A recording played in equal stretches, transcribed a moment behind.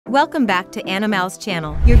Welcome back to Animalz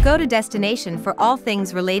channel, your go-to destination for all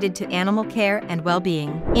things related to animal care and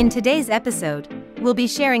well-being. In today's episode, we'll be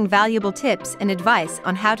sharing valuable tips and advice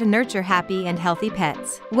on how to nurture happy and healthy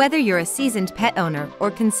pets. Whether you're a seasoned pet owner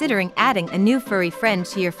or considering adding a new furry friend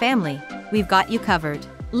to your family, we've got you covered.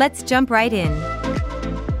 Let's jump right in.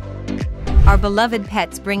 Our beloved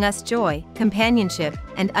pets bring us joy, companionship,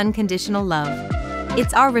 and unconditional love.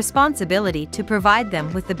 It's our responsibility to provide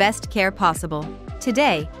them with the best care possible.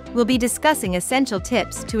 Today, we'll be discussing essential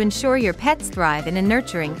tips to ensure your pets thrive in a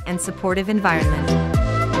nurturing and supportive environment.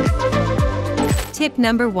 Tip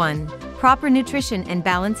number 1. Proper nutrition and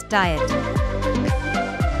balanced diet.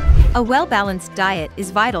 A well-balanced diet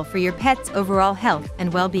is vital for your pet's overall health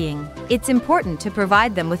and well-being. It's important to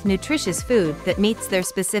provide them with nutritious food that meets their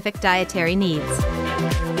specific dietary needs.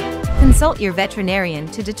 Consult your veterinarian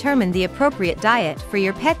to determine the appropriate diet for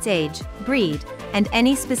your pet's age, breed, and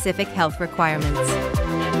any specific health requirements.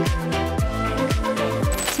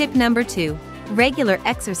 Tip number 2. Regular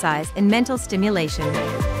exercise and mental stimulation.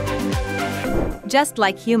 Just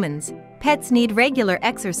like humans, pets need regular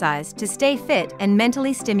exercise to stay fit and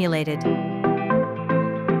mentally stimulated.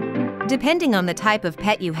 Depending on the type of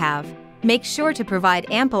pet you have, make sure to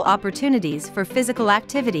provide ample opportunities for physical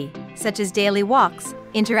activity, such as daily walks,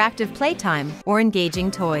 interactive playtime, or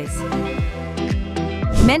engaging toys.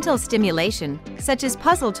 Mental stimulation, such as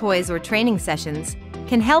puzzle toys or training sessions,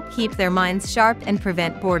 can help keep their minds sharp and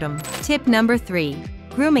prevent boredom. Tip number 3.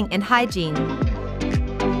 Grooming and hygiene.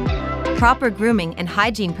 Proper grooming and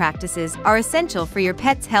hygiene practices are essential for your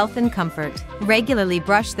pet's health and comfort. Regularly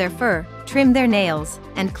brush their fur, trim their nails,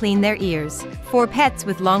 and clean their ears. For pets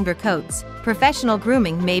with longer coats, professional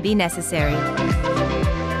grooming may be necessary.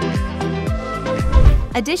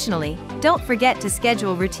 Additionally, don't forget to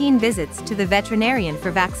schedule routine visits to the veterinarian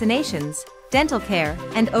for vaccinations, dental care,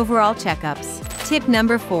 and overall checkups. Tip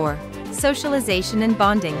number 4. Socialization and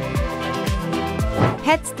bonding.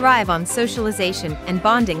 Pets thrive on socialization and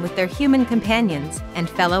bonding with their human companions and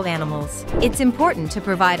fellow animals. It's important to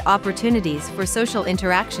provide opportunities for social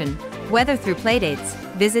interaction, whether through playdates,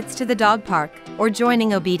 visits to the dog park, or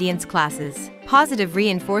joining obedience classes. Positive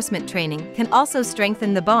reinforcement training can also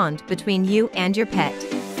strengthen the bond between you and your pet.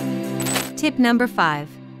 Tip number 5.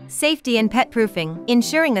 Safety and pet proofing.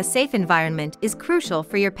 Ensuring a safe environment is crucial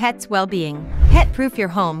for your pet's well-being. Pet-proof your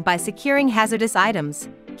home by securing hazardous items,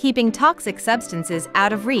 keeping toxic substances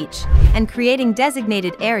out of reach, and creating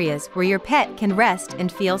designated areas where your pet can rest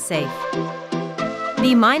and feel safe.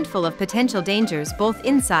 Be mindful of potential dangers both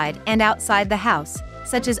inside and outside the house,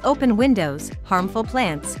 such as open windows, harmful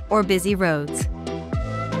plants, or busy roads.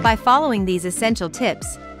 By following these essential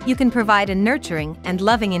tips, you can provide a nurturing and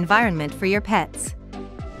loving environment for your pets.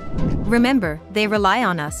 Remember, they rely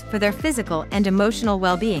on us for their physical and emotional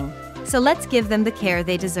well-being, so let's give them the care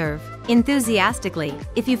they deserve. Enthusiastically,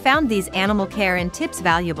 if you found these animal care and tips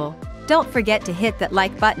valuable, don't forget to hit that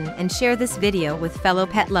like button and share this video with fellow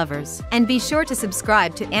pet lovers. And be sure to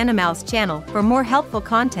subscribe to Animalz channel for more helpful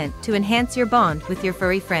content to enhance your bond with your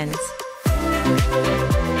furry friends.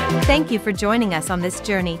 Thank you for joining us on this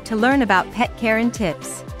journey to learn about pet care and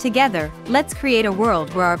tips. Together, let's create a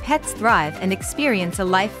world where our pets thrive and experience a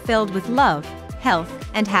life filled with love, health,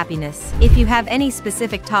 and happiness. If you have any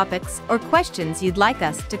specific topics or questions you'd like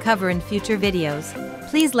us to cover in future videos,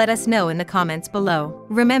 please let us know in the comments below.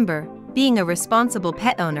 Remember, being a responsible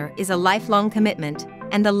pet owner is a lifelong commitment,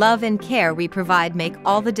 and the love and care we provide make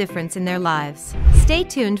all the difference in their lives. Stay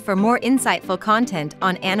tuned for more insightful content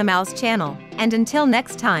on Animalz channel, and until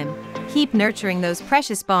next time, keep nurturing those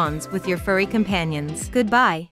precious bonds with your furry companions. Goodbye.